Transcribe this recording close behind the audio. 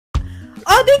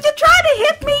Oh, did you try to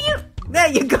hit me? You... There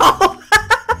you go. Are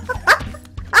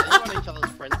you on each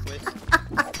other's friends list?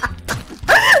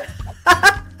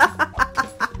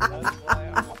 That's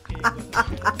why I'm okay with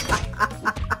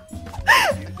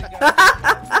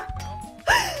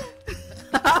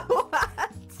What?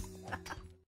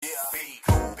 Yeah,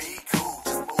 beeKoo, beeKoo,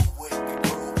 just move with the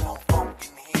groove. No funk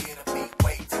in here, the beat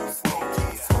way too smooth.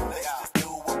 Yeah, let's just do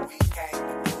what we came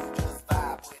to do. Just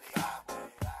vibe with it, vibe with it, vibe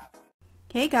with it.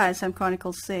 Hey guys, I'm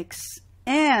Chronicle6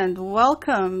 and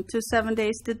welcome to 7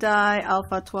 Days to Die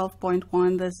Alpha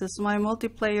 12.1. This is my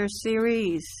multiplayer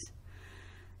series.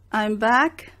 I'm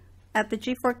back at the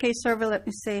G4K server. Let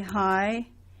me say hi.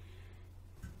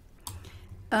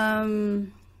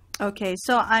 Okay,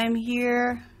 so I'm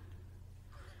here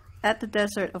at the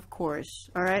desert, of course.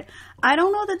 All right, I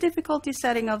don't know the difficulty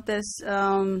setting of this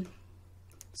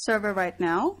server right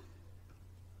now.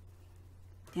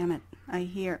 Damn it, I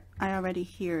already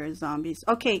hear zombies.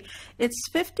 Okay, it's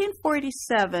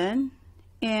 1547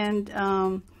 and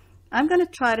I'm gonna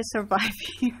try to survive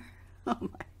here. Oh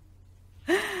my.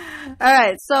 All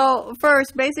right, so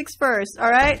first, basics first. All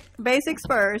right, basics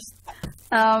first.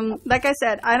 Like I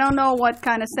said, I don't know what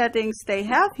kind of settings they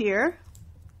have here.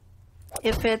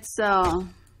 If it's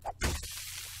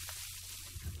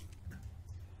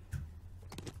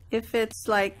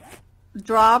like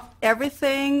drop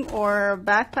everything or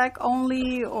backpack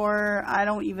only, or I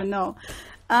don't even know.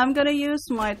 I'm gonna use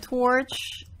my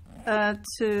torch as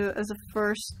a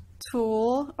first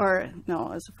tool, or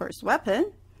no, as a first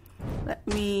weapon. Let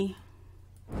me.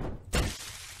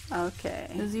 Okay,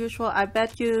 as usual, I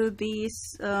bet you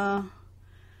these. Oh,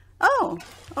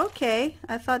 okay.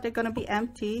 I thought they're gonna be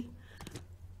empty.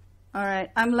 All right,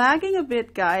 I'm lagging a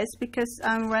bit, guys, because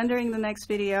I'm rendering the next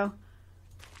video,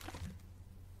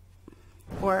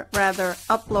 or rather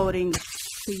uploading to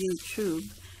YouTube,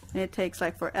 and it takes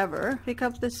like forever. Pick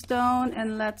up the stone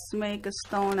and let's make a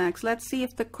stone axe. Let's see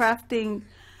if the crafting.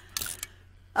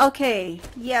 Okay,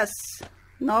 yes,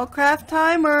 no craft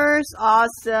timers.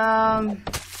 Awesome.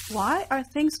 Why are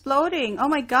things floating? Oh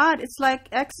my god, it's like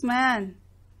X-Men.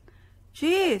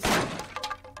 Jeez.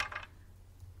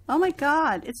 Oh my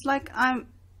god, it's like I'm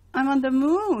on the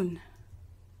moon.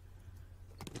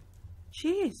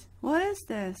 Jeez, what is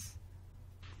this?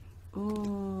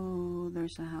 Ooh,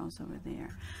 there's a house over there.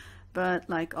 But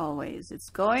like always, it's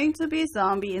going to be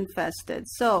zombie infested.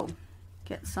 So,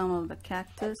 get some of the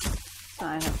cactus so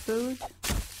I have food.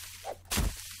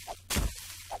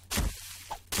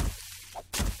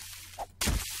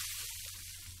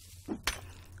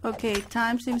 Okay,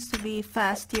 time seems to be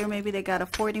fast here. Maybe they got a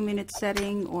 40-minute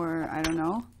setting, or I don't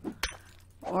know.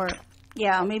 Or,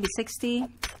 yeah, maybe 60.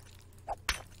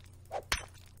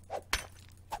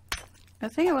 I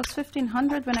think it was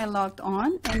 1500 when I logged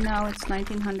on, and now it's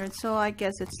 1900, so I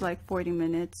guess it's like 40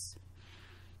 minutes.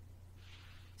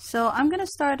 So I'm gonna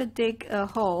start to dig a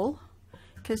hole,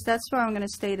 because that's where I'm gonna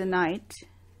stay the night.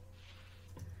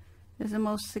 It's the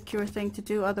most secure thing to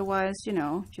do, otherwise, you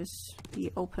know, just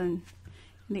be open.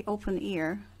 The open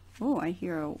ear. Oh, I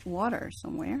hear water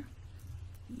somewhere.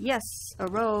 Yes, a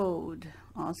road.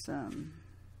 Awesome.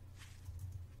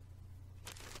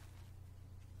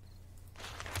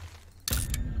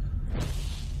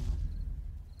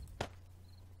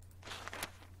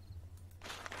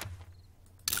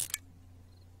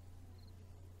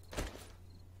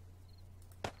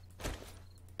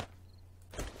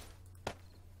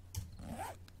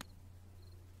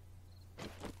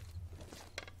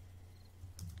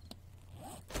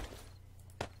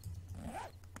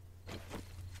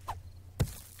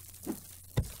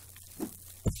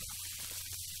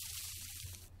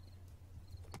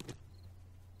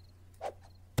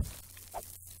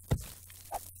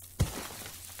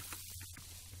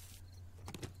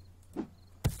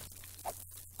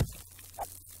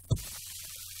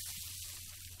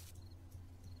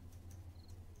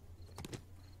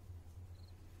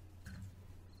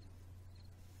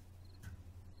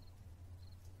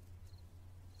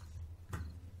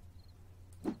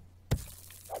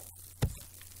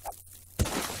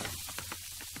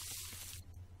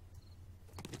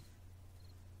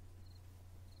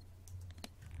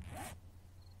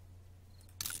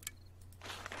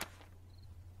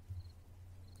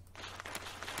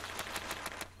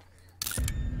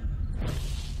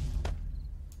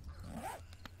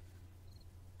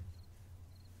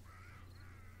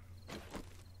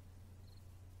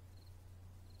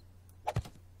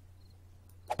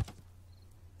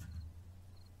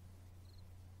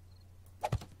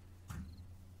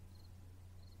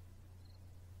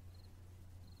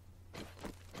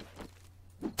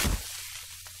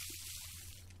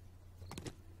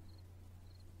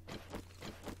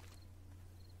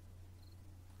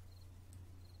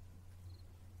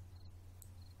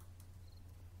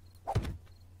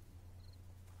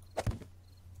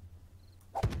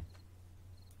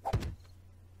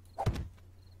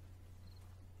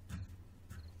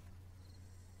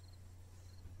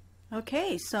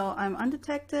 Okay, so I'm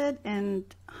undetected and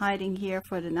hiding here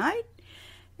for the night.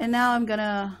 And now I'm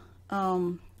gonna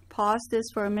pause this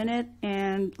for a minute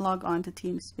and log on to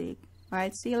TeamSpeak. All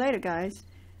right, see you later, guys.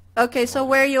 Okay, so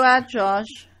where are you at,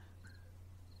 Josh?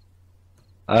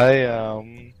 I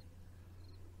am.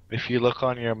 If you look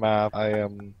on your map, I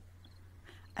am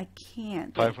I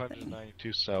can't.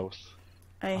 592 south.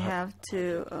 I have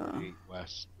to. 138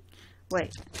 west.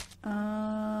 Wait.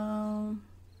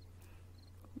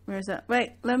 Where's that?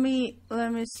 Wait. Let me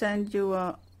send you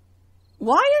a.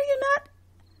 Why are you not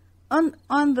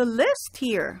on the list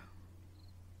here?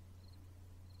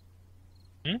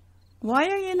 Hmm? Why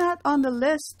are you not on the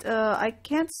list? I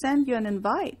can't send you an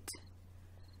invite.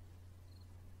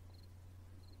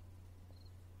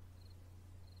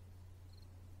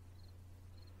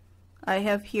 I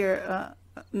have here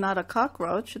not a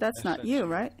cockroach. That's not you,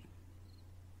 right?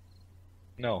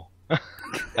 No.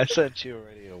 I sent you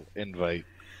already an invite.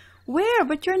 Where?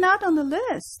 But you're not on the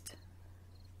list.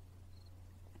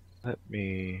 Let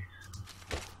me.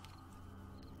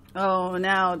 Oh,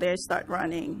 now they start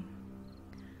running.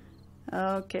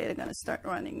 Okay, they're gonna start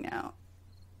running now.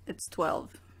 It's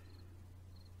 12.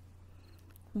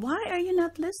 Why are you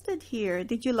not listed here?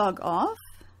 Did you log off?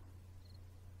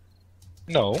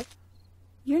 No.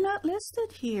 You're not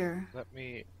listed here. Let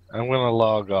me. I'm gonna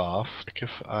log off. Like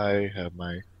if I have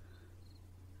my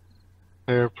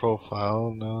player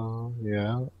profile. No.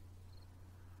 Yeah.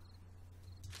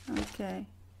 Okay.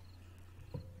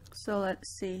 So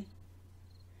let's see.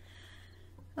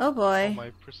 Oh boy. My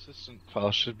persistent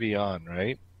file should be on,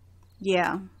 right?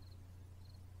 Yeah.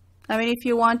 I mean, if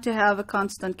you want to have a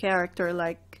constant character,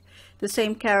 like the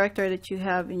same character that you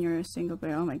have in your single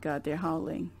player. Oh my god, they're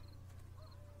howling.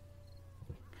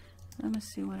 Let me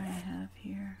see what I have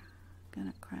here. I'm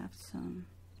gonna craft some.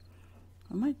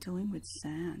 What am I doing with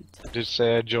sand? Did it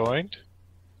say I joined?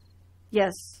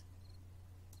 Yes.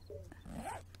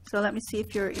 So let me see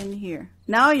if you're in here.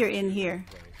 Now you're in here.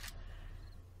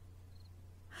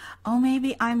 Oh,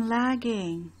 maybe I'm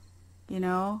lagging, you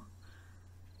know?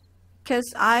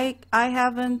 Because I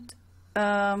haven't,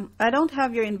 I don't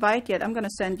have your invite yet. I'm going to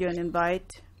send you an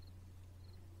invite.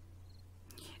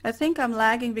 I think I'm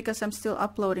lagging because I'm still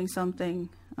uploading something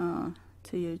to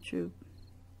YouTube.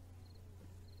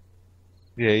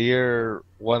 Yeah, you're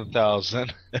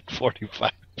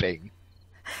 1,045 ping.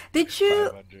 Did you?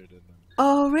 500 and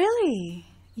Oh, really?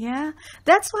 Yeah.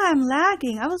 That's why I'm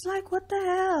lagging. I was like, what the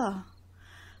hell?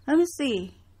 Let me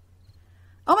see.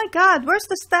 Oh my god, where's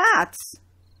the stats?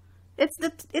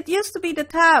 It used to be the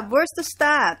tab. Where's the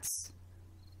stats?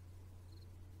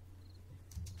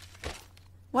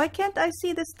 Why can't I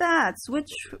see the stats?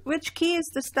 Which key is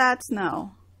the stats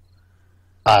now?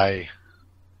 I.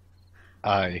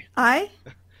 I?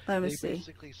 Let me They see.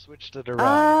 basically switched it around.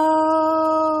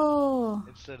 Oh.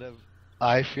 Instead of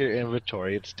I for your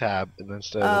inventory, it's tab, and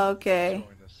instead of Okay.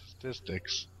 showing the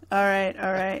statistics, All right.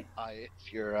 All right. I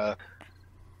if you're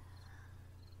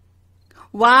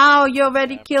Wow, you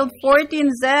already killed 14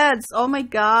 Zeds. Oh my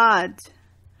god.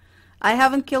 I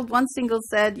haven't killed one single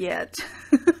Zed yet.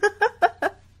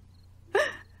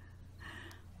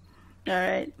 All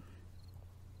right.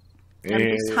 I'm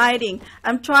just hiding.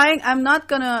 I'm not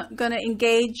gonna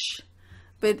engage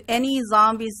with any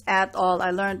zombies at all.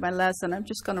 I learned my lesson. I'm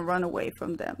just gonna run away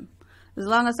from them. As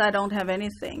long as I don't have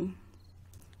anything.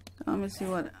 Let me see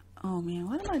what. Oh man,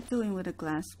 what am I doing with a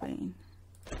glass pane?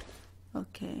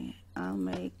 Okay, I'll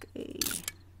make a.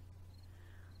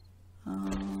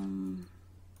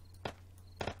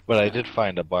 But I did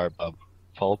find a barbub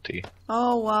faulty.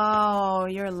 Oh wow,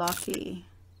 you're lucky.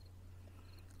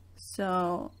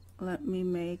 So let me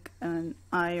make an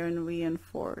iron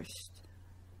reinforced.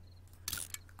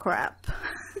 Crap.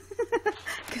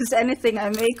 Because anything I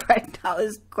make right now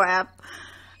is crap.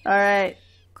 Alright.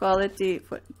 Quality.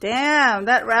 Damn,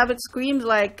 that rabbit screams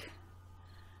like...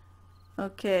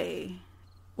 Okay.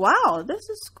 Wow, this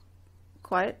is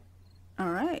quite...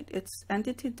 Alright. Its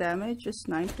entity damage is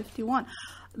 951.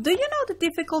 Do you know the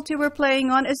difficulty we're playing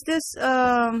on? Is this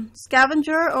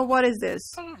scavenger or what is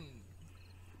this?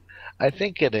 I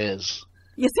think it is.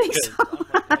 You think so?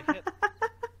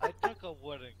 I took a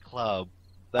wooden club.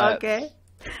 Okay.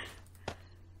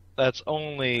 That's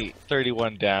only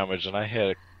 31 damage, and I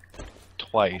hit it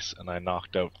twice, and I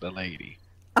knocked out the lady.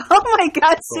 Oh my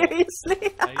god,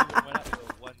 seriously? I even went up to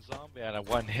one zombie, and I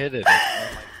one-hitted it. And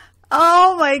I'm like,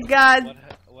 Oh my god.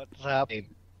 what's happening?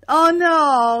 Oh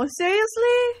no,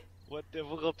 seriously? What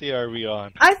difficulty are we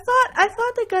on? I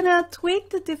thought they're gonna tweak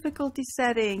the difficulty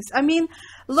settings. I mean,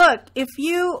 look, if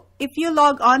you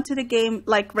log on to the game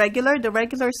like regular, the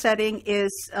regular setting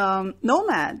is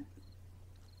Nomad.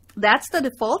 That's the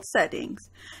default settings.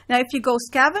 Now, if you go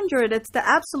scavenger, that's the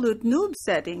absolute noob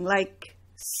setting. Like,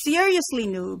 seriously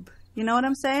noob. You know what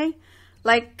I'm saying?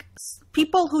 Like,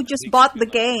 people who just bought the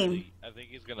game. I think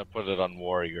he's gonna put it on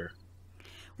warrior.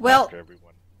 Well, After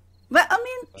everyone. well, I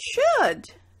mean, should.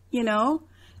 You know?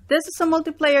 This is a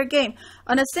multiplayer game.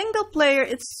 On a single player,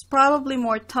 it's probably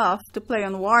more tough to play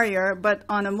on warrior. But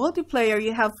on a multiplayer,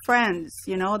 you have friends,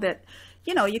 you know, that,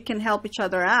 you know, you can help each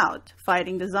other out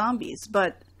fighting the zombies.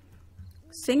 But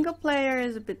single player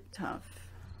is a bit tough.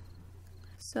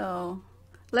 So,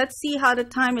 let's see how the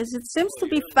time is. It seems to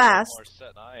be fast. More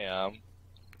set than I am.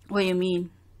 What do you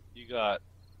mean? You got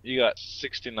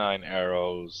 69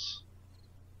 arrows,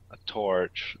 a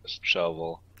torch, a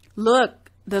shovel.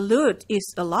 Look, the loot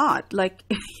is a lot. Like,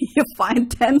 you find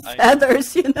 10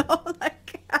 feathers, you know?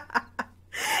 Like,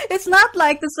 it's not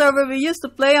like the server we used to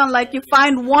play on. Like, you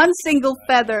find one single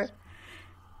feather.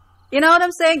 You know what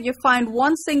I'm saying? You find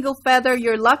one single feather.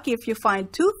 You're lucky if you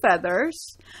find 2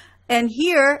 feathers. And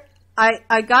here,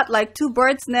 I got like 2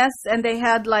 birds' nests, and they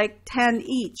had like 10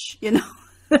 each, you know?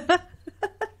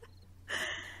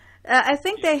 I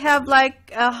think they have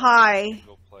like a high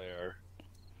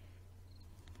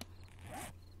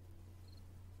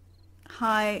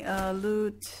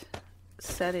loot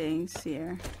settings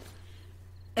here.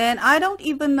 And I don't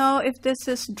even know if this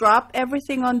is drop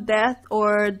everything on death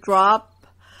or drop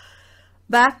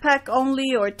backpack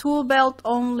only or tool belt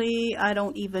only. I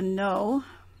don't even know.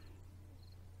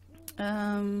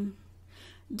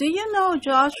 Do you know,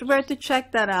 Josh, where to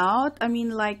check that out? I mean,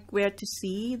 like, where to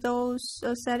see those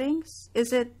settings?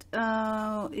 Is it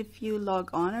if you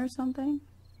log on or something?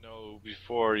 No,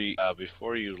 before you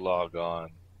log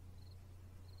on.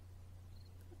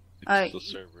 It's the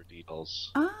server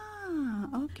details.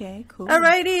 Ah, okay, cool.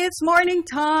 Alrighty, it's morning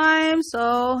time,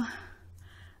 so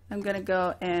I'm gonna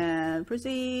go and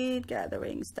proceed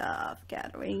gathering stuff.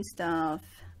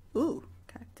 Ooh,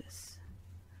 cactus.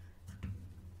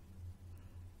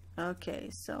 Okay,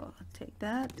 so I'll take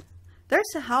that.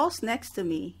 There's a house next to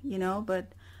me, you know,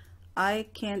 but I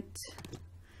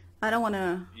don't want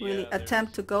to really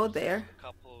attempt to go there. A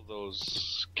couple of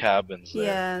those cabins there.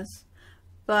 Yes,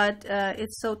 but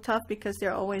it's so tough because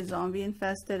they're always zombie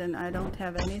infested and I don't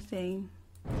have anything.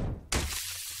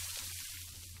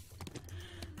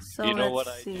 So you know let's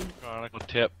what see. I do, Chronicle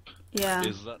tip? Yeah.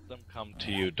 Is let them come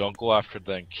to you. Don't go after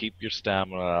them. Keep your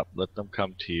stamina up. Let them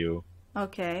come to you.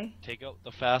 Okay. Take out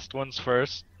the fast ones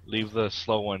first. Leave the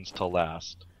slow ones till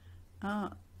last. Oh,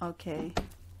 okay.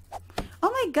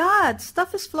 Oh my God!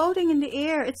 Stuff is floating in the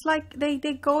air. It's like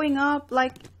they're going up.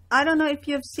 Like, I don't know if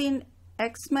you've seen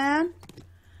X-Men.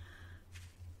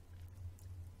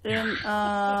 In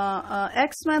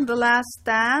X-Men: The Last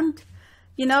Stand,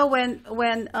 you know when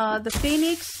the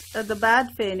Phoenix, the bad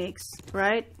Phoenix,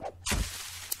 right?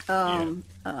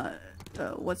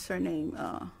 What's her name?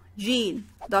 Jean,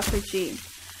 Dr. Jean.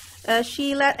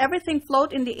 She let everything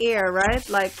float in the air, right?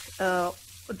 Like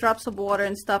drops of water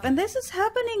and stuff. And this is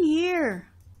happening here.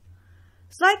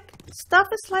 It's like stuff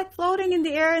is like floating in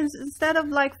the air instead of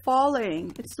like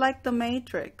falling. It's like the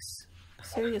Matrix.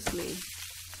 Seriously.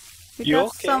 We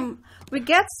get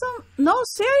some. No,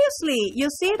 seriously. You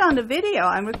see it on the video.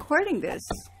 I'm recording this.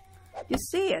 You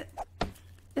see it.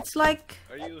 It's like.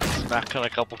 Are you smacking a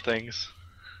couple things?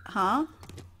 Huh?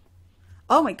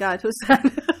 Oh my God, who's that?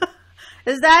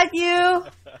 Is that you?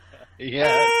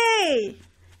 Yeah. Hey!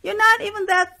 You're not even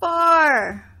that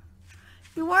far.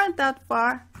 You weren't that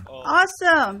far. Oh,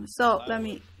 awesome. So let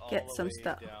me get some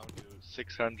stuff. Down to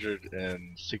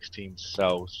 616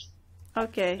 south.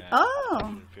 Okay. Oh.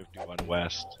 151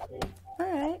 west.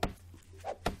 Alright.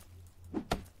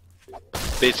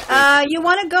 Basically. You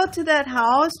want to go to that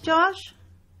house, Josh?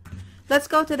 Let's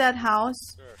go to that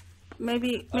house. Sure.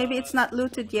 Maybe it's not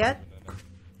looted yet.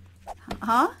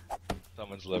 Huh?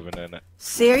 Someone's living in it.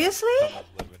 Seriously? Someone's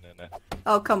living in it.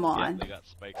 Oh, come Yeah, on. they got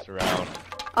spikes around.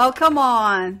 Oh, come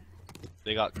on.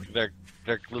 They got their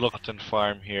little cotton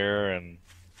farm here and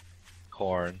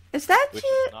corn. Is that which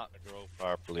you? is not grow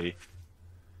properly.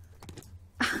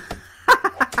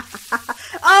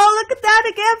 Oh, look at that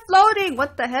again, floating.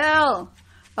 What the hell?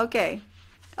 Okay.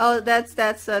 Oh, that's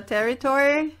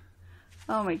territory.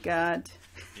 Oh my God.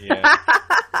 Yeah.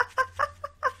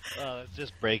 Well, let's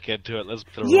just break into it. Let's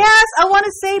throw. Yes, I want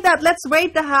to say that. Let's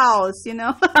raid the house. You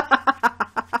know.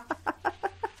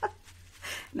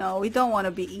 No, we don't want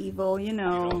to be evil. You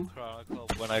know. Chronicle,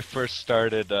 when I first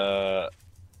started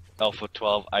Alpha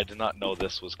 12, I did not know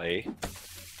this was clay.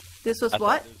 This was I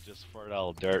what? thought it was just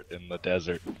fertile dirt in the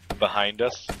desert behind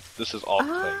us. This is all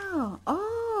clay.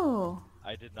 Oh.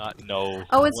 I did not know.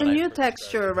 Oh, it's a when I new first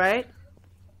texture, started. right?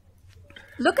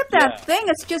 Look at that Yeah. thing.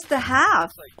 It's just a half.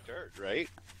 It's like dirt, right?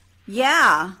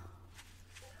 Yeah.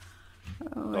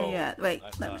 Oh, Oh, yeah. Wait. I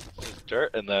Let me... thought it's just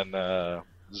dirt and then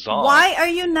Zon. Why are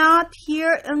you not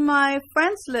here in my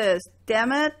friends list?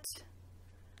 Damn it.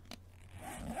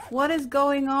 What is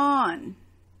going on?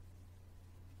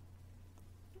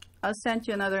 I'll send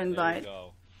you another There you invite.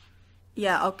 go.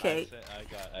 Yeah, okay.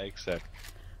 I accept.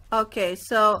 Okay,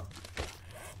 so,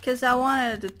 because I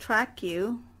wanted to track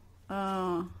you.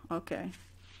 Oh, okay.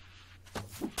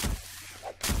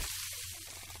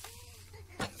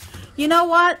 You know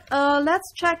what?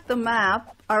 Let's check the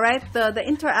map, all right? The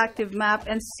interactive map,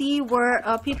 and see where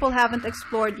people haven't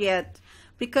explored yet.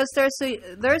 Because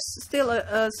there's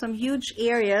still some huge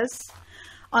areas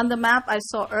on the map I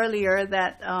saw earlier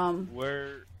that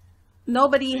Where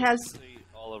nobody has... basically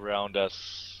all around us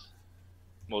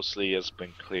mostly has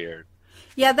been cleared.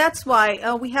 Yeah, that's why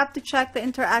we have to check the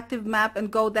interactive map and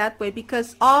go that way,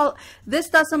 because this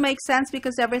doesn't make sense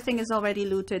because everything is already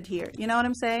looted here. You know what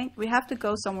I'm saying? We have to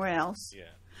go somewhere else. Yeah.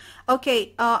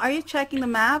 Okay, are you checking the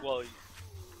map? Well,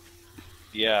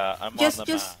 yeah, I'm just on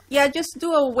the map. yeah, just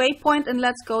do a waypoint and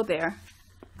let's go there.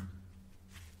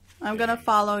 I'm gonna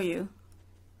follow you.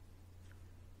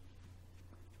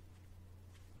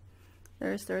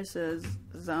 There's a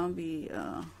zombie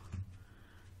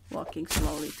walking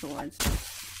slowly towards us.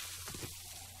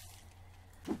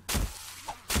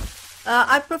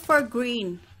 I prefer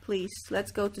green, please.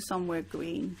 Let's go to somewhere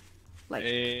green. Like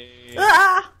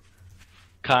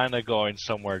Kind of going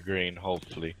somewhere green,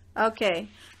 hopefully. Okay.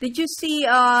 Did you see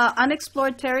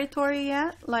unexplored territory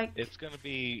yet? Like It's gonna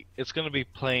be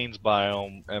plains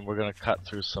biome, and we're gonna cut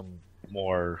through some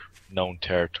more known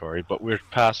territory. But we're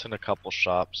passing a couple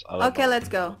shops. Okay, let's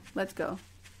go. Let's go.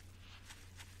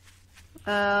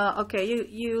 Okay,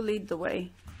 you lead the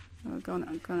way. I'm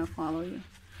gonna follow you.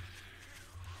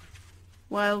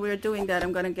 While we're doing that,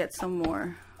 I'm gonna get some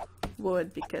more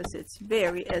wood because it's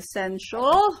very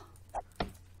essential.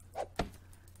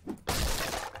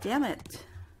 Damn it.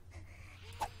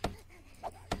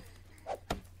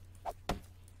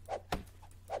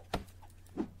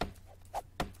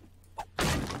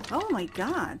 Oh my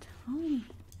god. Holy.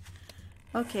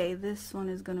 Okay, this one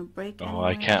is gonna break. Oh,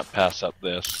 I can't pass up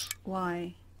this.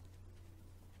 Why?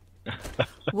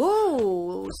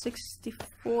 Whoa,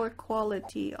 64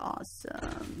 quality,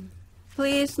 awesome.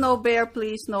 Please no bear,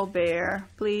 please no bear,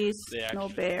 please no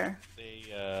bear.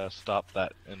 They stopped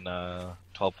that in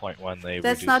 12.1. They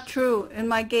That's reduced. not true. In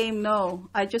my game, no.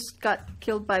 I just got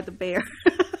killed by the bear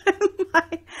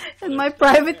in my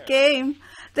private game.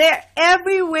 They're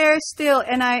everywhere still,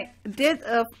 and I did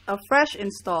a fresh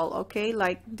install, okay?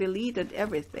 Like, deleted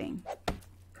everything.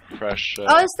 Fresh.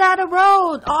 Oh, is that a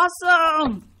road?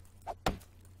 Awesome!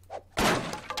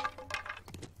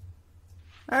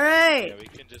 Alright. Yeah, we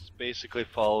can just basically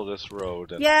follow this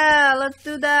road. And Yeah, let's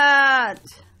do that.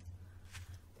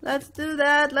 Let's do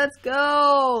that. Let's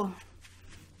go.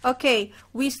 Okay,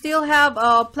 we still have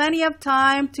plenty of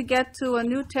time to get to a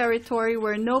new territory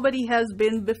where nobody has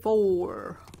been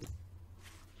before.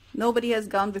 Nobody has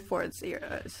gone before.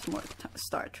 It's more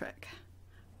Star Trek.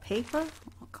 Paper?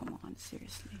 Oh, come on,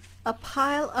 seriously. A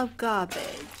pile of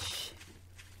garbage.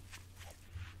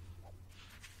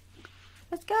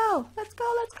 Let's go. Let's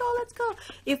go. Let's go. Let's go.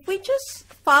 If we just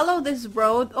follow this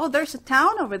road. Oh, there's a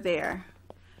town over there.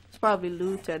 It's probably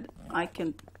looted.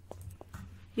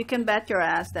 You can bet your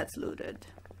ass that's looted.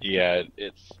 yeah,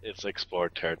 it's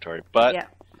explored territory, but Yeah.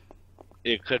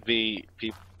 it could be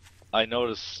people. I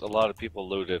noticed a lot of people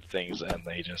looted things and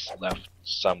they just left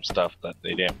some stuff that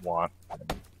they didn't want.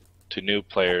 To new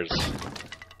players,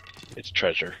 it's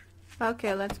treasure.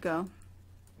 Okay, let's go.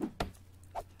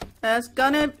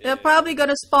 They're probably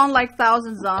gonna spawn like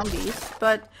 1,000 zombies,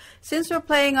 but since we're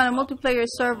playing on a multiplayer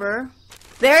server,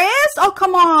 there is. Oh,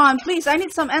 come on, please! I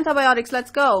need some antibiotics.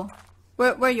 Let's go.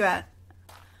 Where you at?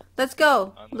 Let's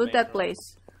go. On the Loot main that road.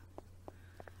 place.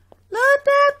 Loot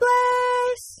that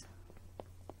place.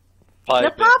 Five The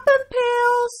big- poppin'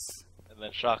 pills. and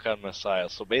then shotgun messiah.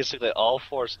 So basically, all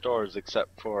 4 stores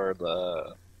except for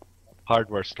the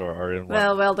hardware store are in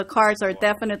one. Well, the cars are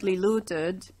definitely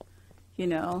looted. You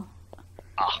know.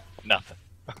 Nothing.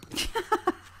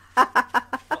 A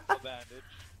bandage.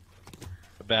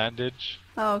 A bandage.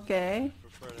 Okay.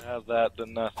 Prefer to have that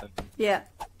than nothing. Yeah.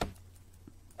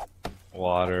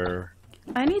 Water.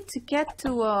 I need to get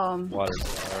to Water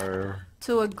bar.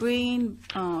 to a green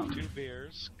 2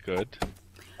 beers. Good.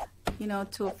 you know,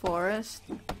 to a forest.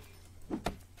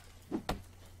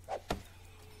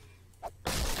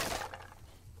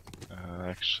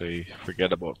 Actually,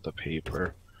 forget about the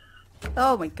paper.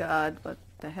 Oh my god, what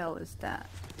the hell is that?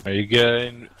 Are you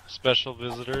getting special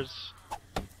visitors?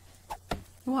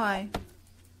 Why?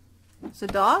 It's a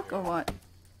dog or what?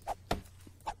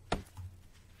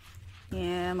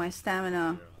 Yeah, my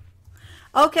stamina.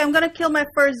 Okay, I'm gonna kill my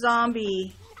first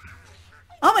zombie.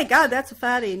 Oh my god, that's a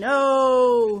fatty.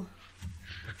 No!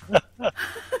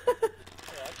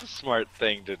 That's a smart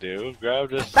thing to do. Grab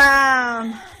this.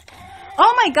 Bam!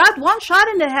 Oh my god, one shot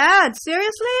in the head.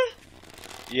 Seriously?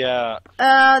 Yeah.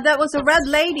 That was a red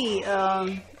lady.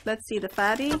 Let's see the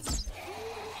fatty.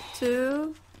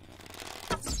 2.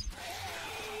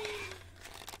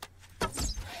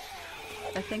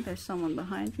 I think there's someone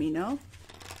behind me, no?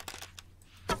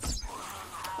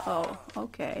 Oh,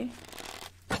 okay.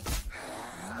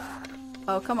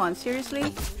 Oh, come on,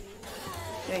 seriously?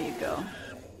 There you go.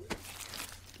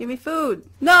 Give me food.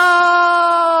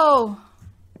 No!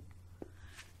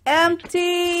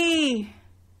 Empty!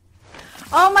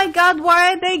 Oh my god,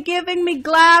 why are they giving me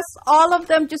glass? All of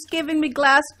them just giving me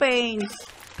glass panes.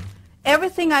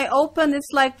 Everything I open is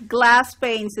like glass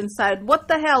panes inside. What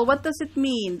the hell? What does it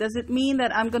mean? Does it mean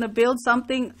that I'm gonna build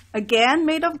something again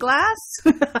made of glass?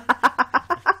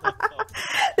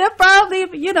 They're probably,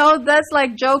 you know, that's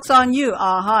like jokes on you.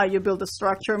 Aha, you build a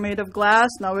structure made of glass.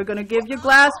 Now we're gonna give you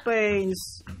glass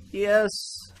panes. Yes.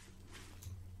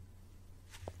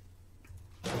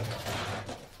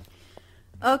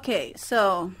 Okay,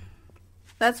 so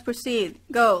let's proceed.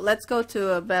 Go. Let's go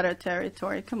to a better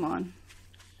territory. Come on.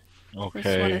 Okay.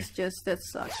 This one is just, that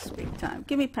sucks big time.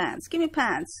 Give me pants. Give me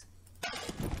pants.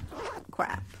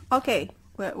 Crap. Okay,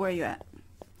 where are you at?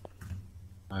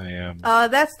 I am.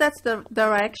 That's the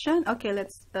direction. Okay,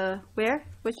 let's, where?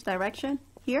 Which direction?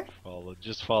 Here?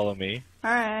 Just follow me.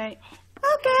 Alright.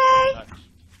 Okay.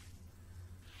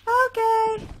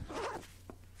 Okay.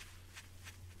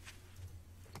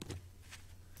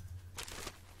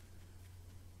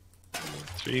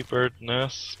 Three bird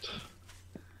nest.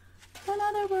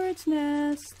 Another bird's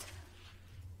nest.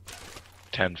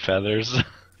 10 feathers.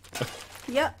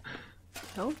 Yep.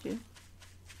 Told you.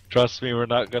 Trust me, we're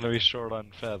not gonna be short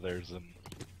on feathers. And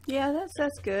Yeah,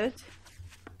 that's good.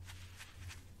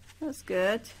 That's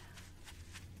good.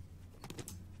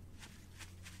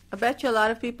 I bet you a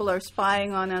lot of people are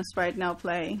spying on us right now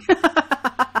playing.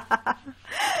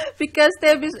 Because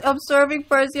they've been observing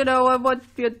first, you know, what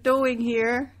we're doing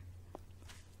here.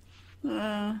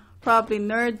 Probably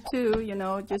nerd too, you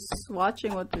know, just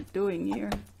watching what we're doing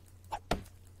here.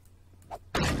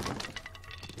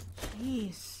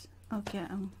 Jeez. Okay.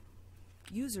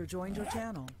 User joined your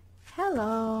channel.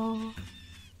 Hello.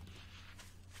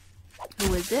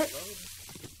 Who is it?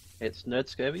 It's Nerd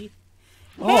Scurvy.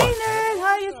 Hey nerd,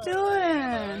 how you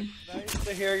doing? nice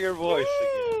to hear your voice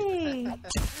Hey. again.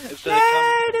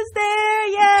 Nerd is there,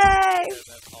 yay!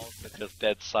 That's also just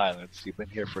dead silence. You've been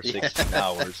here for 16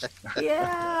 hours.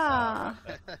 Yeah.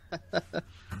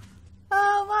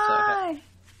 Oh my.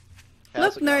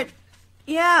 How's Look, it nerd. going?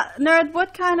 Yeah, nerd.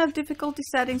 What kind of difficulty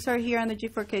settings are here on the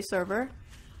G4K server?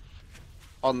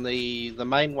 On the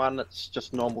main one, it's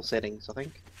just normal settings, I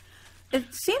think. It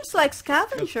seems like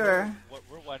scavenger.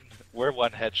 We're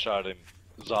one headshotting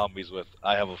zombies with.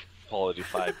 I have a quality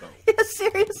 5 bow. Yeah,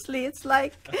 seriously, it's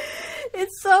like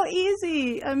it's so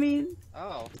easy. I mean,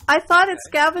 Oh. I thought it's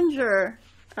scavenger.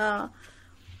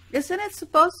 Isn't it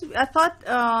supposed to be? I thought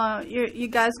you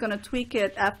guys gonna tweak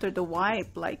it after the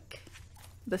wipe, like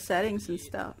the settings and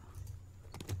stuff.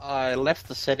 I left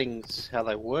the settings how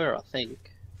they were, I think.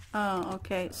 Oh,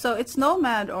 okay. So it's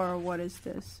Nomad or what is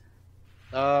this?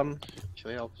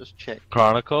 Actually, I'll just check.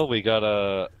 Chronicle, we got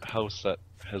a house that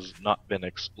has not been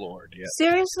explored yet.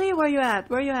 Seriously, where you at?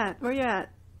 Where you at? Where you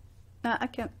at? I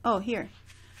can't. Oh, here.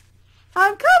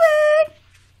 I'm coming.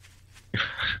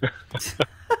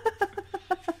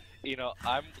 You know,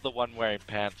 I'm the one wearing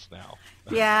pants now.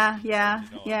 Yeah, yeah,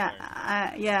 You know,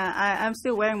 yeah. I'm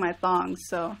still wearing my thongs,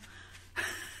 so.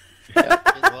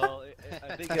 Well,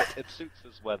 I think it suits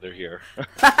this weather here.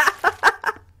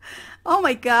 Oh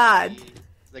my God.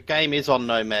 The game is on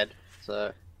Nomad,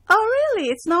 so... Oh really?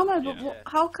 It's normal, but Yeah.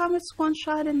 how come it's one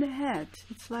shot in the head?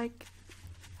 It's like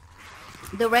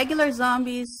the regular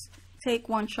zombies take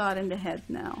one shot in the head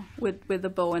now with a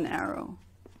bow and arrow.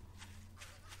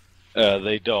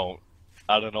 They don't.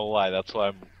 I don't know why. That's why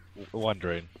I'm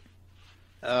wondering.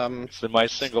 So in my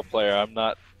single player, I'm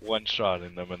not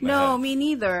one-shotting them in the No, head. me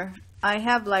neither. I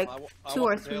have like I 2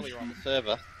 or wasn't 3. earlier on the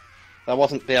server. I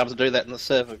wasn't able to do that in the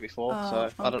server before, Oh,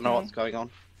 so I don't know okay. what's going on.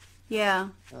 Yeah.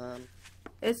 Um,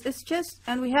 It's just,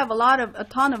 and we have a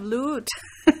ton of loot.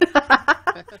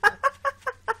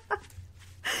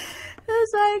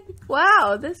 It's like,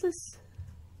 wow, this is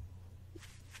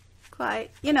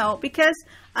quite, you know, because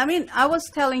I mean, I was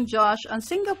telling Josh on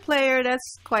single player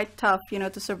that's quite tough, you know,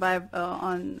 to survive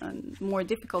on more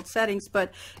difficult settings.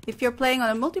 But if you're playing on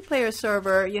a multiplayer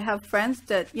server, you have friends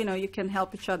that, you know, you can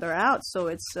help each other out, so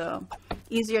it's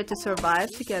easier to survive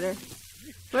together.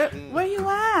 Where you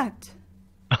at?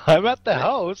 I'm at the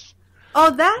house.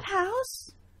 Oh, that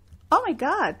house? Oh my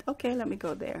God. Okay, let me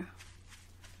go there.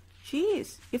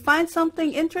 Jeez, you find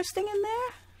something interesting in there?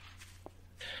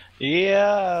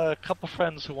 Yeah, a couple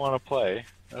friends who want to play.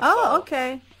 That's Oh, all.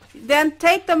 okay. Then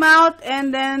take them out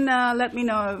and then let me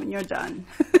know when you're done.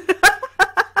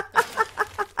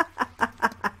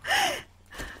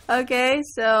 Okay,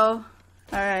 so,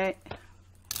 all right.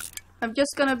 I'm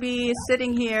just gonna be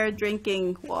sitting here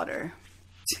drinking water.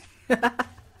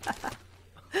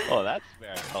 Oh, that's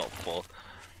very helpful.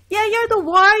 Yeah, you're the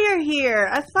warrior here.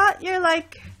 I thought you're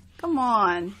like, come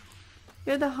on.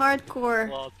 You're the hardcore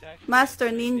Well, technically, master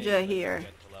it's ninja easy to here.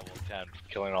 get to level 10,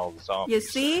 killing all the zombies. You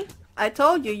see? I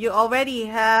told you, you already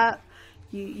have,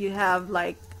 you have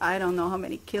like, I don't know how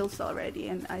many kills already,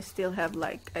 and I still have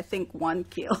like, I think 1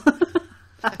 kill.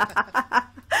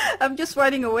 I'm just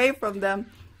running away from them.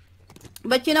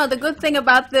 But you know, the good thing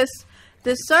about this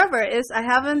server is I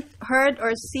haven't heard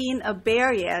or seen a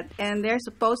bear yet, and they're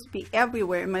supposed to be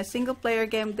everywhere. In my single player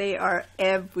game, they are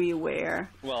everywhere.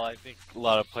 Well, I think a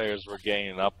lot of players were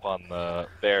ganging up on the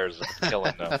bears and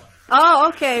killing them. Oh,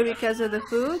 okay, because of the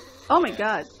food? Oh my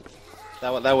God. They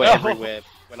were everywhere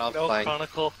when I was No playing.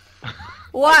 Chronicle.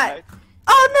 What?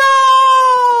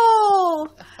 Oh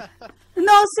no!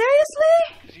 No,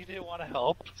 seriously? You didn't want to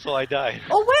help, so I died.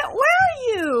 Oh, where are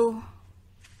you?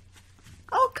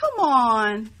 Oh, come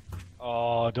on.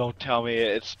 Oh, don't tell me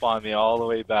it spawned me all the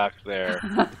way back there.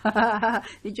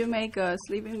 Did you make a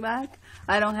sleeping bag?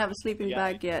 I don't have a sleeping Yeah.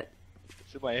 bag yet.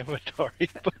 It's in my inventory.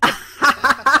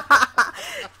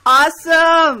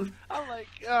 Awesome! I'm like,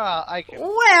 I can.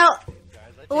 Well, Guys,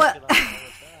 I take what- it all the time.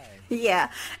 yeah.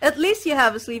 At least you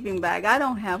have a sleeping bag. I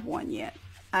don't have one yet.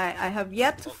 I have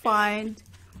yet to Okay. find...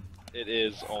 It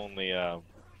is only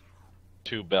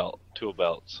tool belt,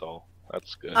 so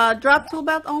that's good. Drop tool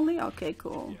belt only? Okay,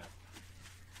 cool. Yeah.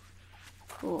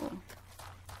 Cool.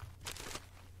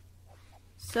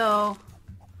 So,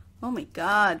 oh my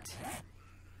God.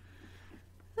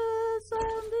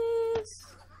 Zombies,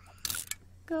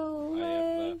 go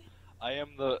away. I am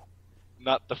the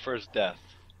not the first death.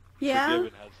 Yeah?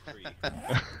 Forgiven has 3.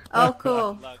 Oh,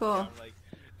 cool, Lucky, cool. I'm like,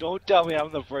 don't tell me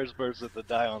I'm the first person to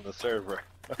die on the server.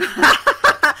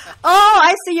 Oh,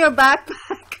 I see your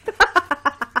backpack.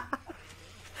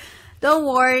 Don't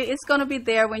worry, it's gonna be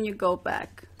there when you go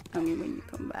back. I mean, when you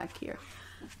come back here.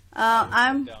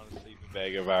 I'm... Down a sleeping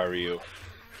bag if I were you.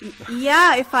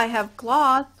 Yeah, if I have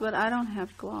cloth, but I don't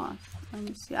have cloth. Let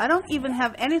me see. I don't even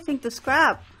have anything to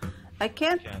scrap. I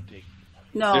can't... Can't take.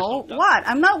 No, There's no duct what?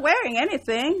 I'm not wearing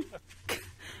anything.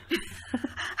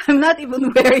 I'm not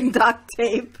even wearing duct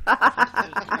tape. You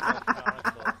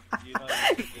know,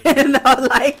 you can You know,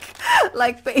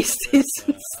 like pasties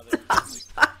and stuff.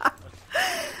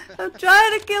 I'm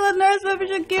trying to kill a nurse, maybe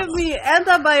she'll give me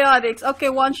antibiotics. Okay,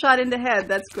 1 shot in the head,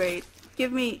 that's great.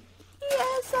 Give me,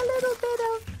 yes, a little bit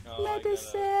of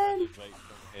medicine.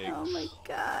 Oh my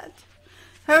God.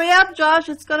 Hurry up, Josh,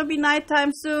 it's gonna be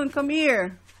nighttime soon. Come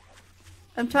here.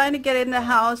 I'm trying to get in the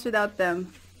house without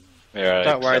them. Yeah,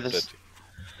 Don't worry, accept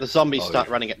the zombies Oh, start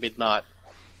yeah. running at midnight.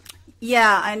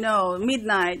 Yeah, I know.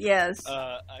 Midnight, yes. it.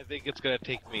 I think it's gonna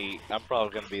take me. I'm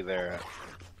probably gonna be there.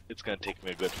 It's gonna take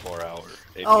me a good 4 hours.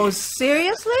 Maybe. Oh,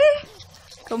 seriously?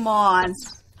 Come on.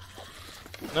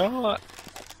 No,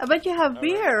 I bet you have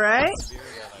beer, right? beer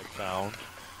that I found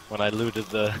when I looted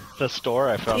the store.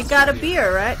 I found. You got a some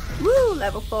beer, right? Woo,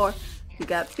 level 4. You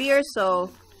got beer,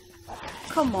 so...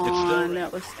 Come still on, raining.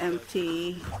 that was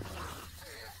empty.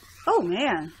 Oh,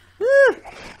 man. Woo!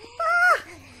 Ah!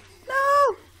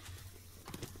 No!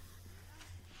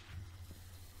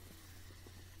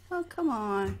 Oh, come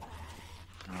on.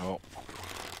 Oh,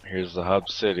 here's the hub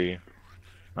city.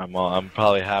 I'm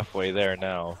probably halfway there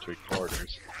now, 3/4.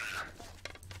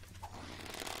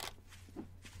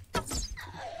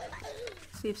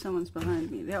 See if someone's behind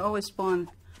me. They always spawn.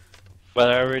 But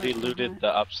I already looted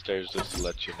the upstairs just to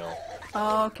let you know.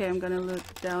 Oh, okay, I'm gonna look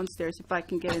downstairs if I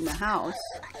can get in the house.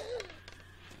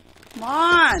 Come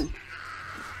on!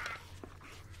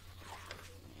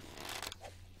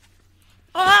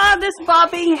 Oh, this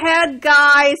bobbing head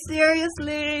guy!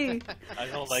 Seriously! I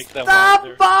don't like them Stop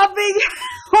either. bobbing!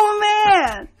 Oh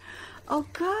man! Oh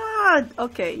God!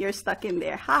 Okay, you're stuck in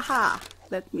there. Haha!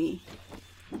 Let me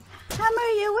hammer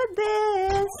you with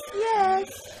this. Yes.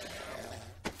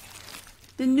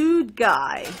 The nude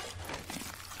guy.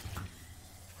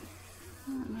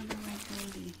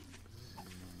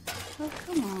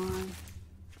 Come on.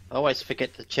 I always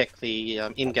forget to check the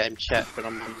in-game chat when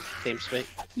I'm on TeamSpeak.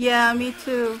 Yeah, me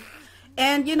too.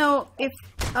 And you know, if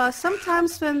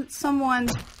sometimes when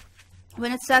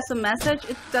it says a message,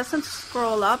 it doesn't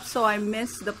scroll up, so I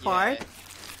miss the part. Yeah.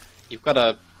 You've got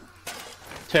to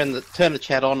turn the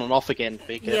chat on and off again to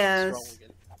be careful. Yes. Scroll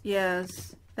again.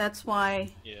 Yes, that's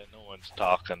why. Yeah, no one's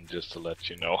talking, just to let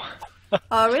you know.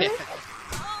 Oh, really?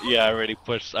 Yeah,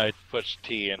 I pushed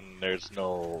T and there's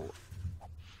no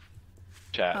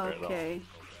chat or no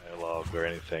dialogue or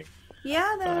anything.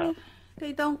 Yeah,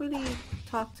 they don't really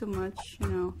talk too much, you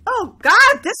know. Oh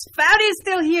God, this fatty is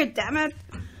still here. Damn it!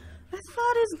 This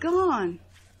fatty's gone.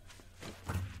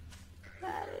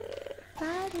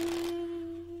 Fatty.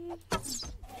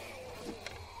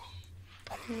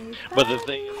 Hey, But the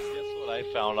thing is, guess what I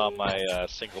found on my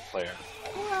single player?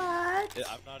 what?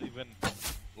 I'm not even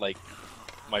like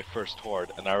my first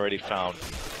horde, and I already found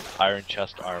iron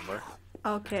chest armor.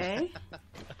 Okay.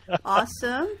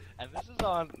 Awesome. And this is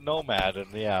on Nomad,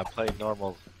 and yeah, I play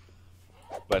normal.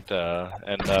 But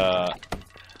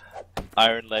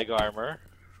iron leg armor.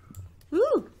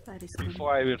 Ooh, that is good.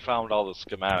 Before I even found all the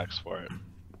schematics for it,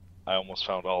 I almost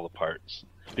found all the parts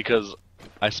because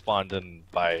I spawned in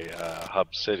by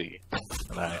Hub City,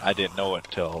 and I didn't know it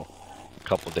till a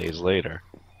couple days later.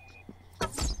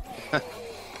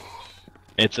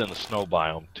 It's in the snow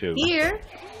biome too. Here,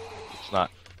 It's not.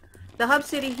 the hub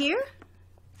city here.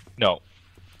 No.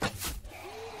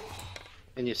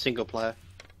 In your single player.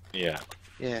 Yeah.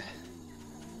 Yeah.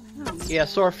 Yeah, I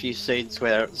saw a few seeds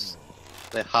where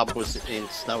the hub was in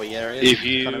snowy areas. If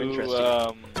you Kind of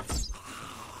interesting.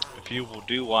 if you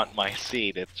do want my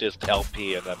seed, it's just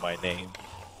LP and then my name.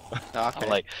 Okay. I'm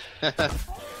like, and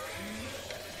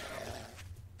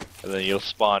then you'll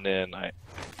spawn in.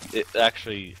 It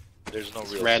actually, there's no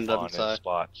real random, spawn in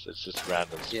spots. It's just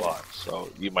random spots. So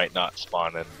you might not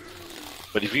spawn in.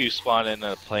 But if you spawn in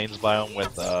a plains biome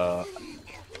with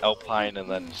alpine and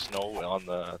then snow on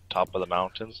the top of the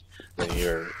mountains, then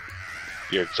you're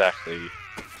exactly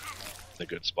in a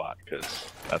good spot because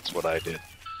that's what I did.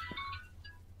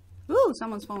 Ooh,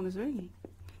 someone's phone is ringing.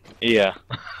 Yeah.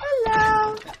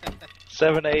 Hello.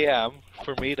 7 a.m.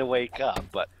 for me to wake up,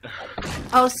 but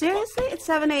Oh, seriously? It's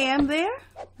 7 a.m. there?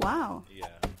 Wow. yeah.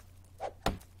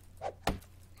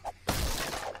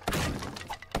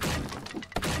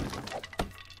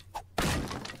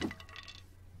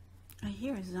 I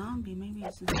hear a zombie. Maybe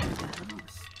it's inside the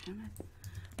house. Damn it.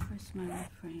 Where's my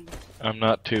reframe? I'm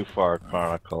not too far,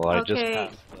 Chronicle. I just Okay.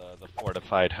 passed the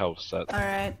fortified house. That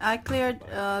Alright, I cleared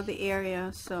the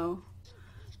area, so...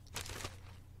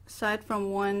 Aside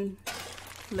from one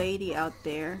lady out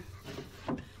there.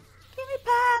 Give me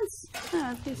pants! Oh,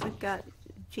 at least I got a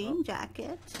jean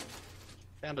jacket.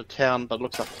 Found a town, but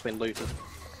looks like it's been looted.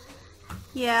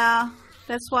 Yeah,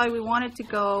 that's why we wanted to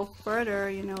go further,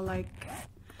 you know, like...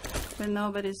 Where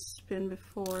nobody's been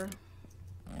before.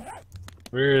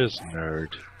 Where is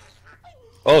Nerd?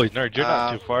 Oh, Nerd, you're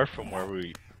not too far from where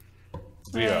we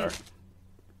Right. are.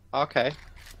 Okay.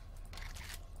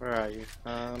 Where are you?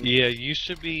 Yeah, you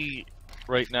should be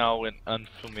right now in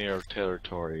unfamiliar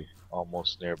territory,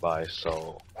 almost nearby.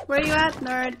 So Where you at,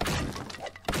 nerd?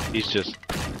 he's just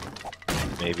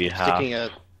maybe half. Sticking a...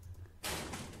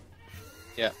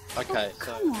 Yeah, okay, so...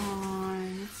 Come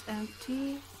on, it's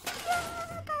empty.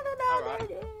 I don't know.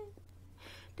 Alright.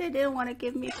 They didn't want to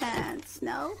give me pants,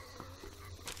 no?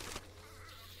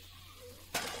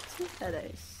 That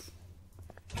is.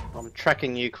 I'm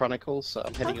tracking you, Chronicles, so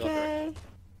I'm heading your direction. Okay.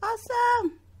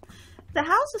 Awesome. The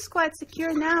house is quite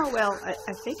secure now. Well, I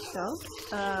think so.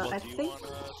 Well, I do you think.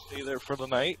 wanna stay there for the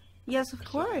night? Yes, of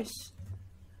course.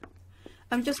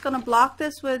 I'm just gonna block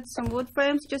this with some wood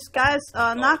frames. Just guys,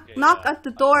 knock at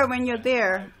the door when you're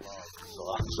there.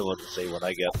 So let's say when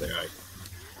I get there,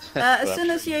 As soon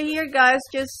as you're here, guys,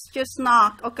 just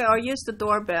knock. Okay, or use the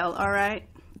doorbell. All right.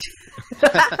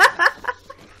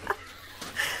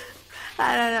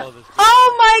 I don't know.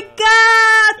 Oh my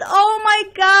god! Oh my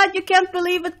god! You can't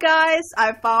believe it, guys!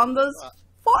 I found this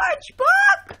forge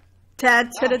book.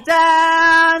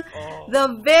 Ta-ta-da-da!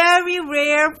 The very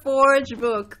rare forge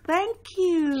book. Thank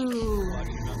you.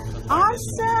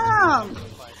 Awesome.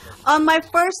 On my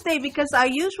first day, because I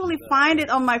usually find it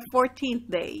on my 14th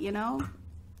day. You know.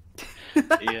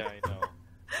 yeah, I know.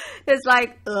 It's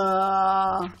like,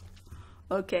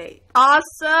 okay,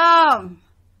 awesome.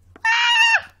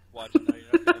 Watch now,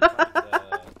 you're not gonna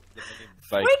find the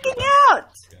mini bike Freaking out.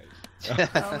 guys.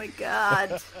 Oh my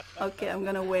god. Okay, I'm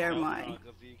gonna wear mine.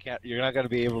 You're not gonna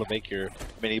be able to make your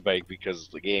mini bike because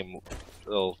the game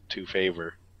will too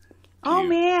favor. Oh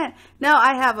man! Now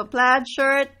I have a plaid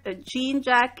shirt, a jean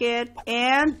jacket,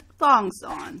 and thongs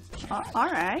on. All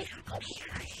right.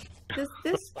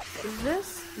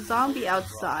 This zombie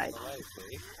outside.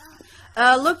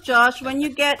 Look, Josh. When you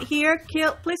get here,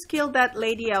 please kill that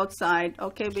lady outside,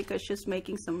 okay? Because she's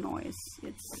making some noise.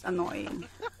 It's annoying.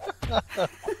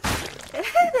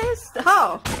 It is.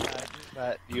 Oh.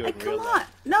 That you Hey, come on.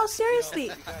 No, seriously.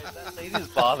 Guys, that lady's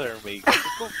bothering me. Just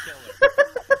go kill her.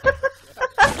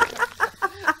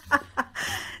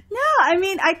 No, I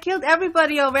mean, I killed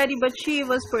everybody already, but she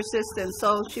was persistent,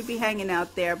 so she'd be hanging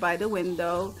out there by the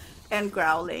window and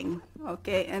growling,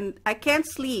 okay? And I can't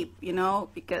sleep, you know,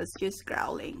 because she's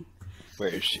growling. Where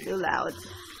is she? Too loud.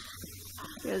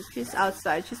 She's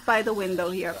outside. She's by the window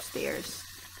here upstairs.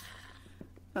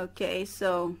 Okay,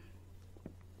 so...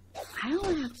 I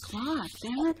don't have cloth,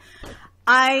 damn it.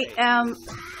 I am...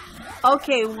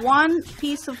 Okay, one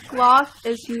piece of cloth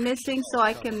is missing, so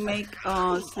I can make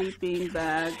a sleeping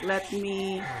bag. Let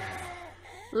me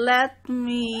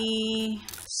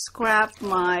scrap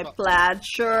my plaid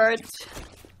shirt.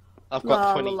 I've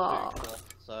got 20.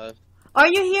 So. Are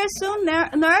you here soon,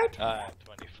 nerd?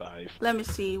 25. Let me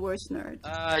see. Where's nerd?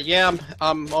 Yeah,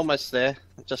 I'm almost there.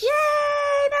 Just. Yay!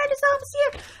 Nerd is almost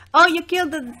here. Oh, you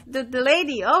killed the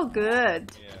lady. Oh,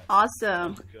 good. Yeah.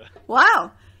 Awesome. Good.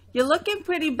 Wow. You're looking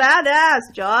pretty badass,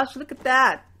 Josh. Look at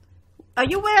that. Are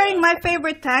you wearing my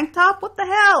favorite tank top? What the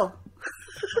hell?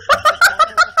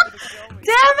 Damn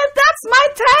it, that's my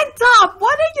tank top.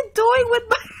 What are you doing with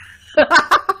my...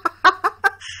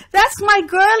 That's my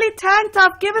girly tank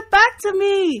top. Give it back to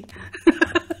me.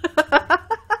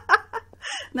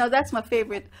 No, that's my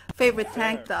favorite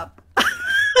tank top.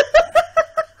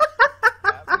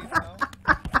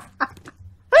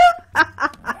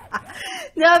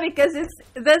 No, because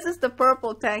this is the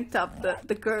purple tank top,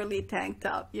 the girly tank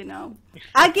top, you know.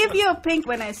 I'll give you a pink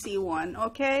when I see one,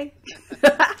 okay?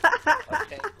 Okay,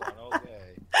 okay.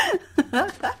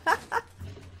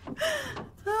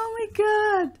 Oh my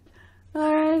god.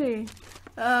 Alrighty.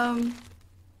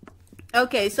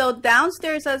 Okay, so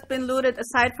downstairs has been looted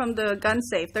aside from the gun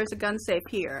safe. There's a gun safe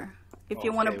here. If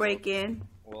you want to Okay, break in.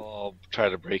 Well, I'll try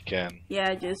to break in.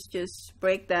 Yeah, just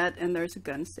break that and there's a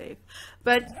gun safe.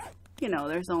 But, you know,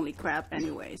 there's only crap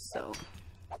anyway, so.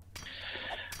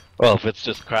 Well, if it's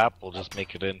just crap, we'll just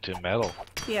make it into metal.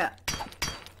 Yeah.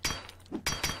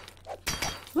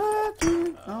 Oh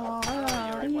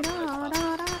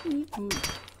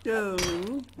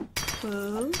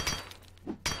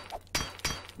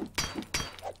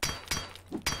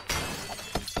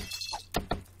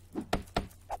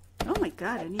my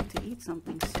god, I need to eat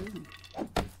something soon.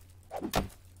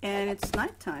 And it's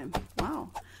nighttime. Wow.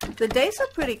 The days are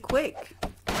pretty quick.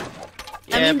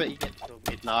 Yeah, I mean, but you get till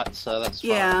midnight, so that's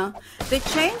fine. yeah, they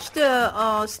changed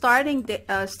the starting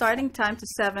time to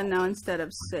 7 now instead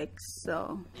of 6.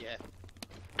 So, Yeah.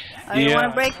 you want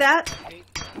to break that?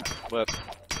 But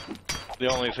the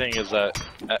only thing is that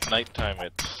at nighttime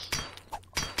it's...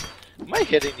 Am I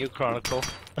hitting you, Chronicle?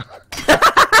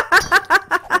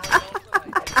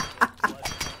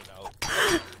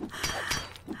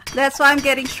 That's why I'm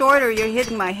getting shorter. You're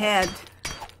hitting my head.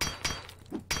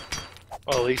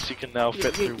 Well, at least you can now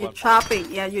fit through You're one. chopping.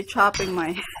 Yeah, you're chopping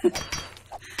my head.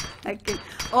 I can.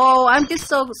 Oh, I'm just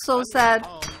so sad.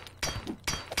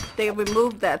 They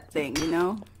removed that thing, you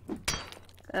know.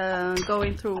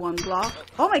 Going through one block.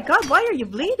 Oh my God! Why are you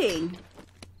bleeding?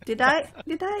 Did I?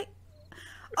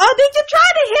 Oh, did you try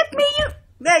to hit me?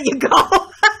 There you go.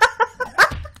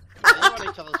 They're on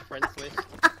each other's friends list.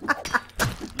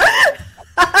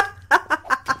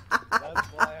 That's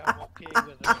why I'm okay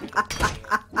with it.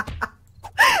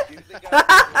 Do you think I'm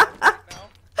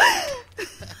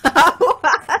What?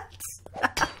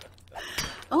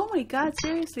 Oh my God!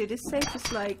 Seriously, this safe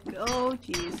is like, oh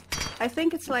jeez. I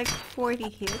think it's like 40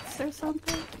 hits or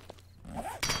something.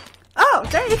 Oh,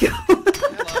 there you go.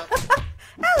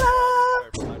 Hello.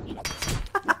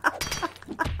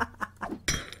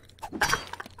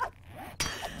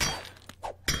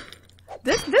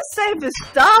 This safe is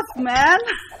tough, man.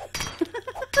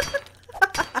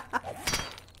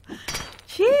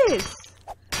 Jeez.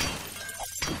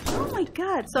 Oh my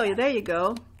God. So there you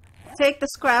go. Take the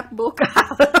scrapbook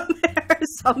out of there or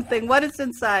something. What is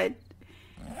inside?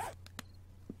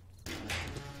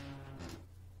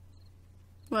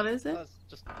 What is it?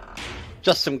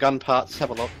 Just some gun parts. Have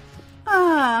a look.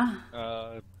 Ah.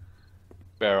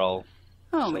 Barrel.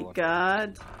 Oh my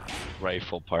God.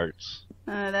 Rifle parts.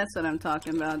 That's what I'm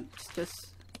talking about. It's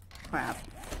just crap.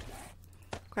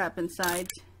 Crap inside.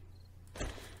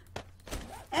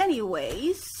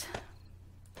 Anyways.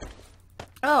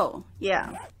 Oh,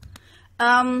 yeah.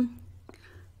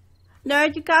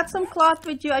 Nerd, you got some cloth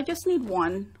with you? I just need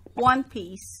one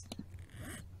piece.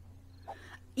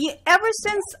 Ever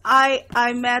since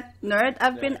I met Nerd,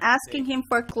 I've been asking him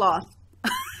for cloth.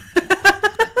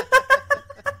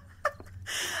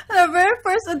 The very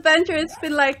first adventure, it's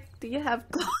been like, do you have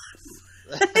cloth?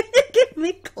 Give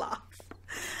me cloth.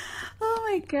 Oh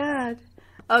my god.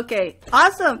 Okay,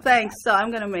 awesome, thanks. So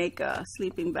I'm gonna make a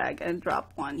sleeping bag and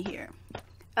drop one here.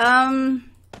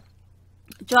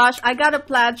 Josh, I got a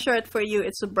plaid shirt for you.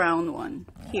 It's a brown one.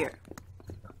 Here.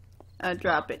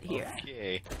 Drop it here.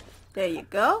 Okay. There you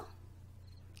go.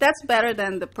 That's better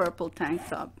than the purple tank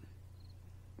top.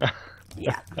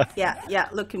 Yeah,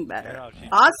 looking better.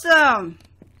 Awesome.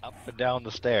 Up and down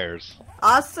the stairs.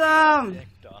 Awesome.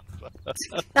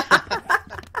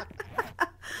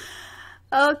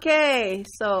 Okay,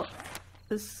 so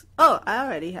this. Oh, I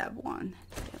already have one.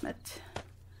 Damn it.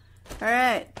 All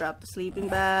right, drop the sleeping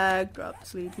bag. Drop the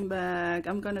sleeping bag.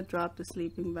 I'm gonna drop the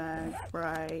sleeping bag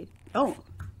right. Oh,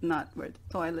 not where the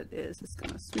toilet is. It's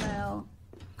gonna smell.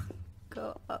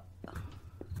 Go up.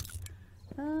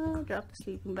 Drop the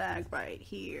sleeping bag right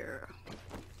here.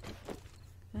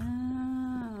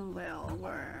 Well,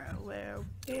 where?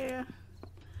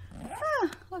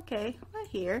 Okay, right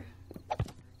here.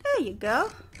 There you go.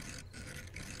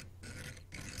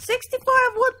 64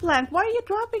 wood plank. Why are you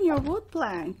dropping your wood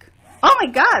plank? Oh my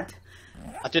god!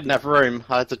 I didn't have room.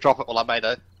 I had to drop it while I made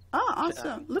it. Oh,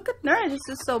 awesome. Look at Nerd. This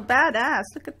is so badass.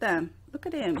 Look at them. Look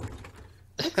at him.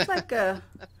 Looks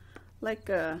like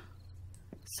a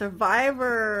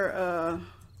survivor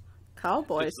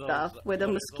cowboy stuff with a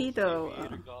mosquito.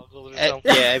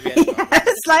 Yeah,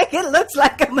 It's like it looks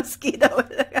like a mosquito.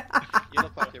 You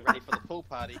look like you're ready for the pool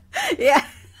party. Yeah.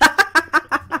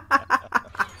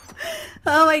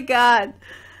 Oh my god.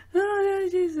 Oh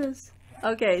Jesus.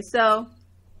 Okay, so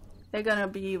they're gonna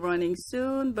be running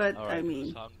soon, but All right, I mean,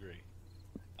 who's hungry?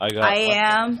 I I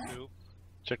am. Soup,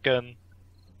 chicken.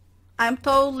 I'm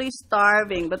totally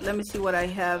starving, but let me see what I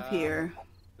have here.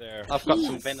 There. I've got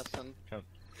some Jeez. venison.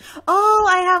 Oh,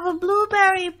 I have a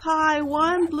blueberry pie.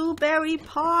 One blueberry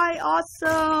pie.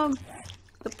 Awesome.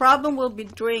 The problem will be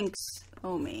drinks.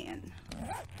 Oh man.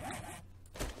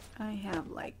 I have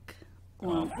like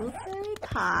one blueberry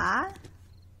pie.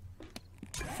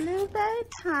 Blueberry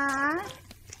pie.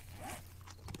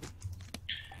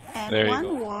 And There you one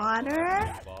go.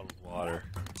 water. Bottled water.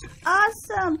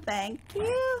 Awesome. Thank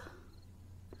you.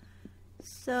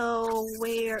 So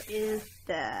where is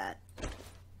that?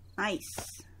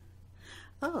 Nice.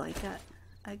 Oh,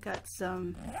 I got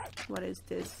some. What is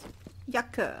this?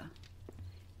 Yucca.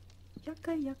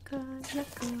 Yucca.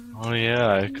 Oh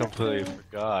yeah, I completely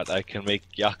forgot. I can make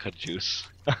yucca juice.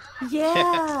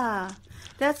 Yeah,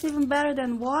 that's even better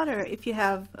than water if you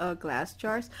have glass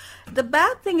jars. The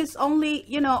bad thing is only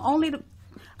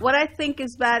what I think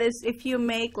is bad is if you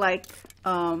make like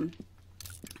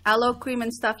aloe cream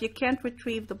and stuff, you can't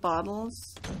retrieve the bottles.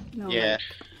 Yeah. Like,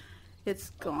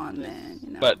 it's gone,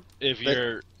 man. But if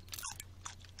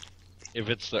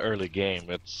it's the early game,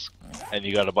 and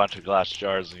you got a bunch of glass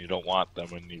jars and you don't want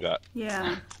them, and you got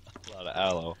Yeah. a lot of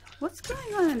aloe. What's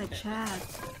going on in the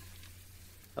chat?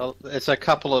 Well, it's a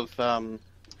couple of Oh,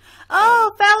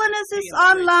 Felonus is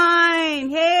online.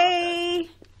 Hey.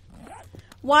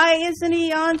 Why isn't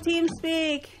he on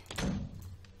TeamSpeak?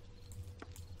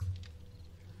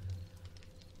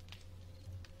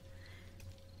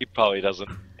 He probably doesn't.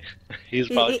 He's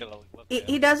probably gonna look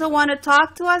He doesn't want to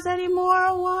talk to us anymore,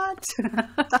 or what?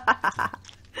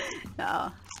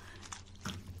 No.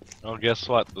 Oh, guess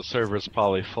what? The server's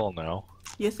probably full now.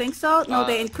 You think so? No,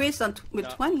 they increased with no.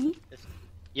 20.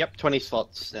 Yep, 20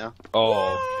 slots now.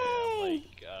 Oh, Yay!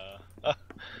 okay. Like,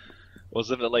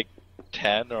 wasn't it like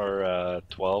 10 or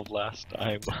 12 last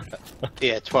time?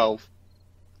 Yeah, 12.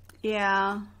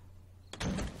 Yeah.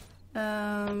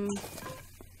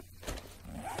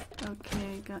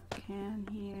 Okay, got can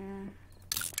here.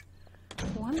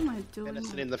 What am I doing?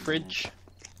 Venison in the fridge.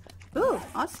 Ooh,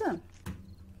 awesome.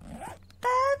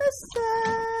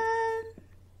 Venison!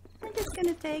 I'm just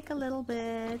gonna take a little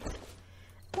bit.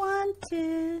 1,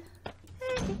 2.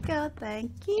 There you go,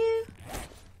 thank you.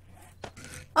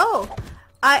 Oh,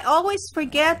 I always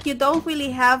forget you don't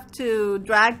really have to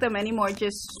drag them anymore.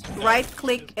 Just right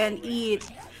click and eat.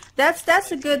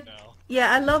 That's a good.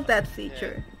 Yeah, I love that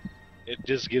feature. It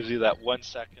just gives you that 1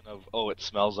 second of, oh, it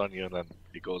smells on you, and then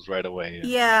it goes right away. And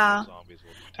Yeah. zombies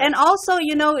will detect. And also,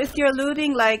 if you're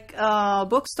looting like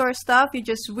bookstore stuff, you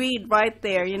just read right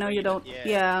there. You don't.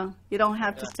 Yeah. You don't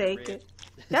have to take read. it.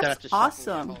 Don't have That's to shuffle your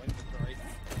awesome. whole inventory.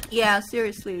 Yeah,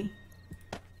 seriously.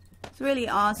 It's really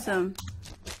awesome.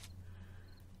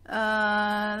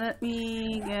 Let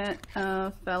me get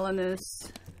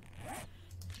Felonus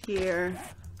here.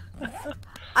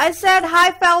 I said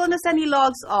hi, Felonus, and he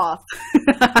logs off.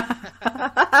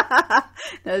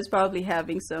 No, it's probably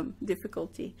having some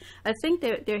difficulty. I think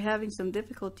they're having some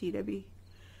difficulty to be.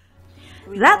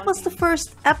 That was the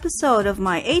first episode of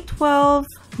my 812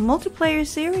 multiplayer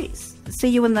series. See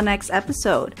you in the next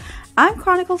episode. I'm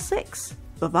Chronicle 6.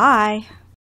 Bye-bye.